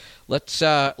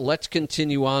Let's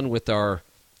continue on with our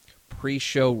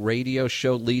pre-show radio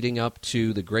show leading up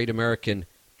to the Great American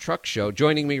Truck Show.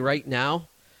 Joining me right now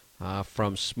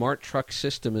from SmartTruck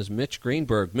System is Mitch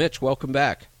Greenberg. Mitch, welcome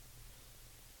back.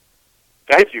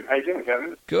 Thank you. How you doing,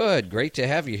 Kevin? Good. Great to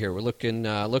have you here. We're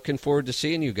looking forward to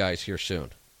seeing you guys here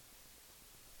soon.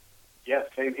 Yes,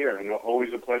 same here. And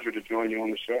always a pleasure to join you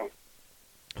on the show.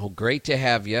 Oh, great to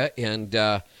have you. And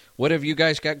what have you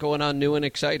guys got going on new and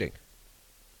exciting?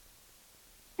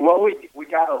 Well, we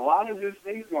got a lot of new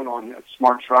things going on at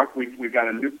SmartTruck. We've got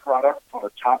a new product called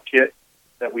a Top Kit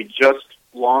that we just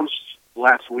launched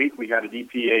last week. We got it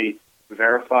EPA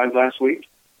verified last week.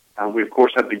 We, of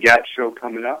course, have the GAT show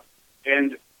coming up.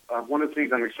 And one of the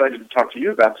things I'm excited to talk to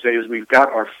you about today is we've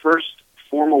got our first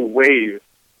formal wave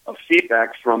of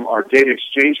feedback from our data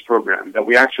exchange program that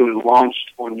we actually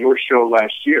launched on your show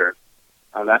last year.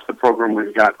 That's the program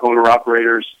we've got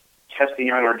owner-operators testing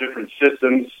out our different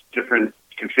systems, different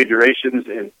configurations,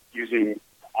 and using,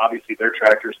 obviously, their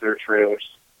tractors, their trailers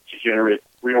to generate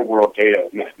real-world data,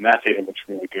 and that data looks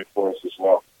really good for us as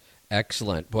well.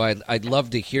 Excellent. Boy, I'd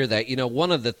love to hear that. You know,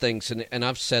 one of the things, and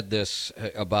I've said this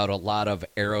about a lot of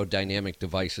aerodynamic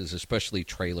devices, especially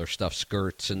trailer stuff,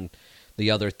 skirts, and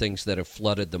the other things that have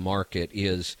flooded the market,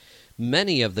 is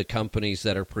many of the companies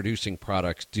that are producing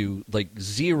products do, like,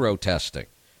 zero testing.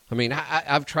 I mean,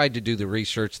 I've tried to do the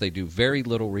research. They do very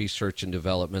little research and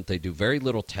development. They do very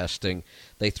little testing.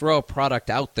 They throw a product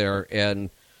out there, and,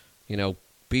 you know,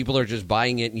 people are just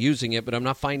buying it and using it, but I'm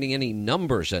not finding any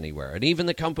numbers anywhere. And even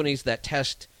the companies that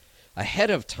test ahead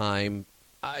of time,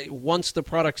 once the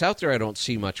product's out there, I don't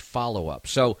see much follow-up.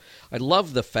 So I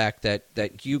love the fact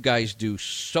that you guys do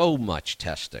so much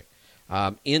testing.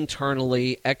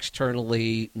 Internally,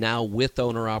 externally, now with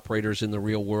owner-operators in the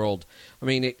real world. I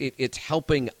mean, it's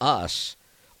helping us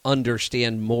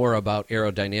understand more about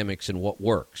aerodynamics and what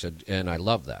works, and I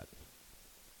love that.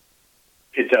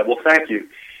 Well, thank you.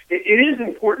 It is an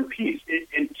important piece,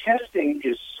 and testing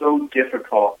is so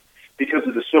difficult because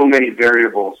of the so many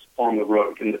variables on the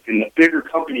road. And the bigger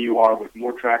company you are with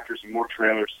more tractors and more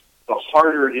trailers, the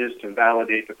harder it is to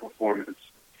validate the performance.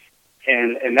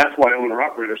 And that's why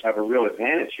owner-operators have a real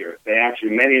advantage here. They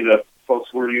actually, many of the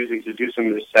folks we're using to do some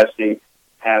of this testing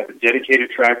have a dedicated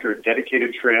tractor, a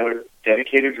dedicated trailer,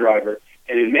 dedicated driver,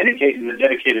 and in many cases, a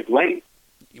dedicated lane.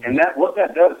 And what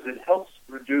that does is it helps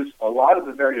reduce a lot of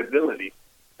the variability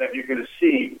that you're going to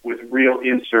see with real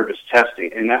in-service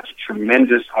testing. And that's a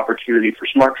tremendous opportunity for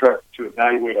SmartTruck to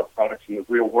evaluate our products in the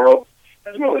real world,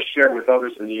 as well as share with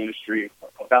others in the industry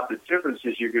about the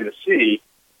differences you're going to see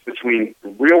between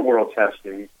real-world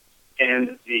testing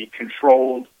and the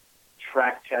controlled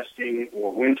track testing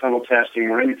or wind tunnel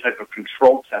testing or any type of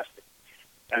controlled testing.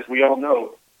 As we all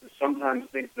know, sometimes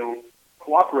things don't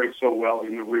cooperate so well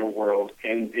in the real world,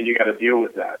 and you got to deal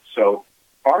with that. So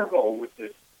our goal with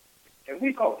this, and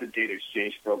we call it the data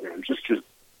exchange program, just because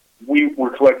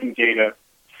we're collecting data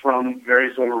from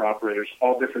various owner-operators,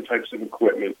 all different types of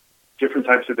equipment, different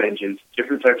types of engines,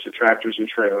 different types of tractors and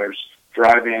trailers,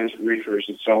 dry vans, reefers,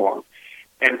 and so on.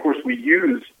 And, of course,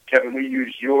 Kevin, we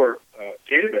use your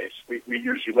database. We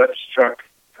use your Letstruck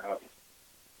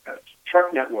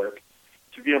truck network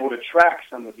to be able to track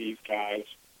some of these guys.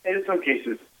 And in some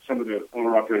cases, some of the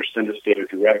owner-operators send us data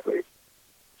directly.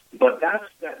 But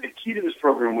the key to this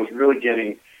program was really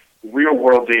getting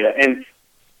real-world data. And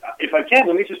if I can,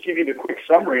 let me just give you the quick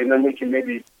summary, and then we can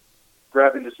maybe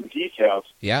grab into some details.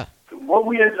 Yeah. What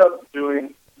we ended up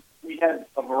doing, we had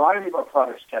a variety of our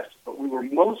products tested, but we were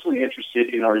mostly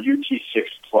interested in our UT6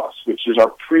 Plus, which is our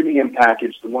premium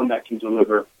package, the one that can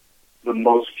deliver the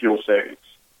most fuel savings.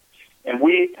 And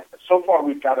so far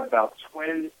we've got about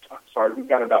 12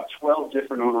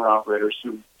 different owner-operators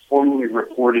who formally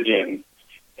reported in.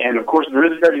 And, of course, there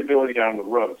is variability down the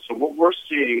road. So what we're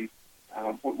seeing,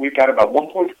 we've got about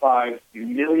 1.5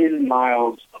 million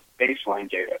miles of baseline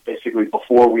data, basically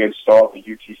before we installed the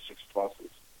UT6 Pluses.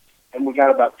 And we got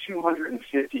about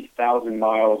 250,000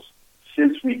 miles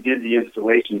since we did the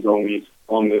installations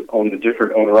on the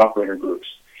different owner-operator groups.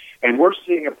 And we're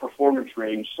seeing a performance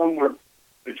range somewhere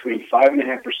between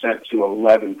 5.5% to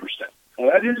 11%.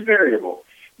 Now, that is variable.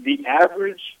 The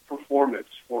average performance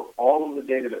for all of the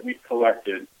data that we've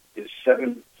collected is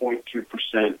 7.2%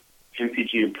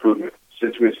 MPG improvement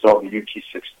since we installed the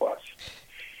UT6 Plus.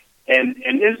 And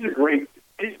this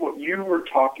is what you were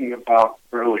talking about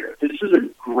earlier. This is a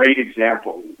great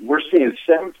example. We're seeing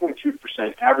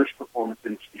 7.2% average performance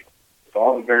in the field with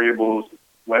all the variables,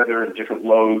 weather, and different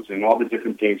loads, and all the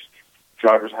different things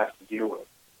drivers have to deal with.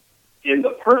 In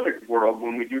the perfect world,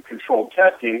 when we do controlled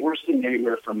testing, we're seeing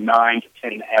anywhere from 9 to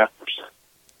 10.5%.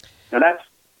 Now, that's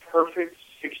perfect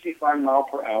 65 mile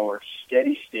per hour,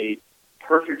 steady state,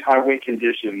 perfect highway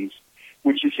conditions,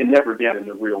 which you can never get in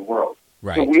the real world.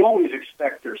 Right. So we always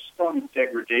expect there's some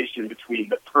degradation between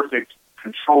the perfect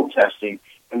controlled testing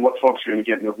and what folks are going to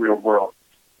get in the real world.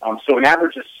 So an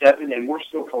average of 7, and we're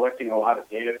still collecting a lot of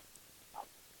data.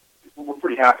 We're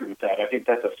pretty happy with that. I think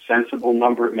that's a sensible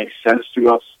number. It makes sense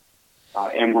to us.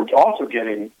 And we're also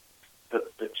getting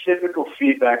the typical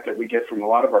feedback that we get from a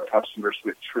lot of our customers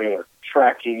with trailer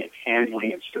tracking and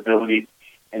handling and stability,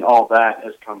 and all that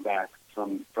has come back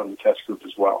from the test group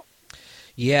as well.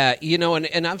 Yeah,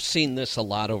 and I've seen this a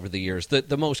lot over the years.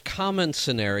 The most common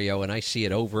scenario, and I see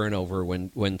it over and over,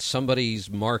 when somebody's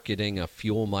marketing a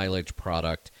fuel mileage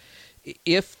product,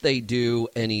 if they do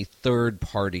any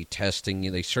third-party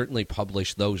testing, they certainly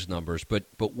publish those numbers, but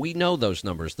we know those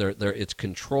numbers. It's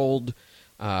controlled.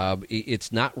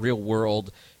 It's not real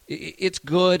world. It's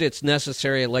good. It's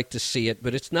necessary. I like to see it,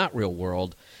 but it's not real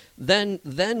world. Then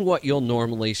what you'll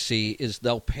normally see is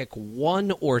they'll pick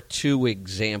one or two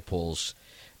examples,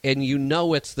 and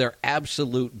it's their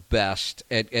absolute best,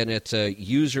 and it's a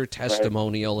user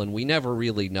testimonial, and we never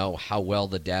really know how well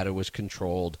the data was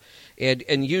controlled.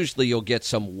 And usually you'll get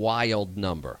some wild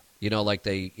number, like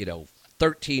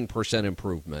 13%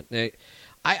 improvement.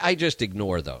 I just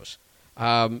ignore those.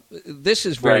 This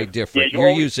is very different. You're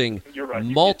using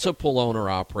multiple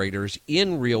owner-operators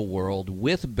in real world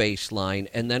with baseline,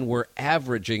 and then we're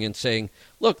averaging and saying,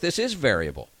 look, this is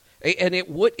variable. And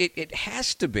it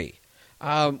has to be.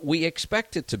 We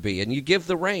expect it to be, and you give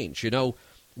the range.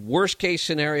 Worst case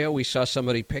scenario, we saw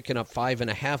somebody picking up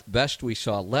 5.5. Best, we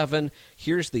saw 11.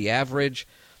 Here's the average.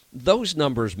 Those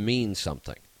numbers mean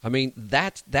something. I mean,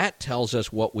 that tells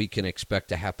us what we can expect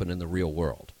to happen in the real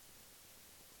world.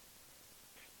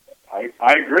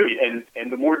 I agree,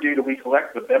 and the more data we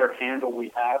collect, the better handle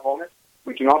we have on it.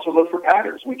 We can also look for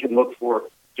patterns. We can look for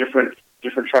different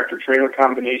tractor-trailer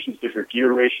combinations, different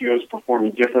gear ratios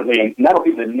performing differently, and that'll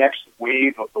be the next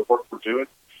wave of the work we're doing,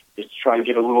 is to try and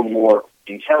get a little more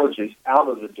intelligence out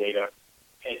of the data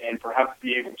and perhaps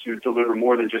be able to deliver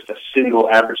more than just a single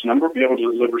average number, be able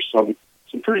to deliver some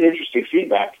pretty interesting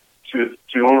feedback to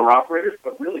owner-operators,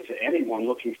 but really to anyone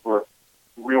looking for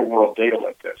real-world data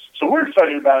like this. So we're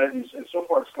excited about it, and so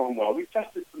far it's going well. We've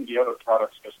tested some of the other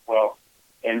products as well,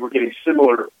 and we're getting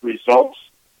similar results,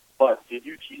 but the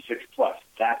UT6 Plus,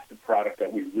 that's the product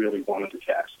that we really wanted to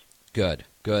test. Good.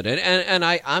 And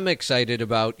I'm excited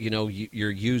about,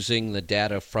 you're using the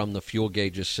data from the fuel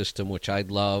gauges system, which I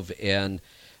love, and,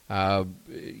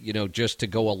 just to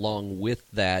go along with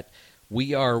that,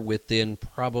 we are within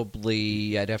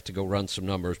probably, I'd have to go run some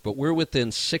numbers, but we're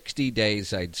within 60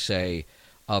 days, I'd say,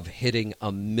 of hitting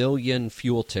 1 million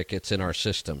fuel tickets in our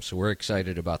system. So we're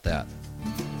excited about that.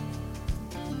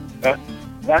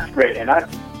 That's great. And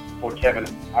Kevin,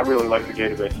 I really like the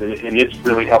database, and it's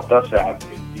really helped us out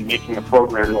in making a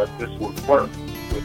program like this work.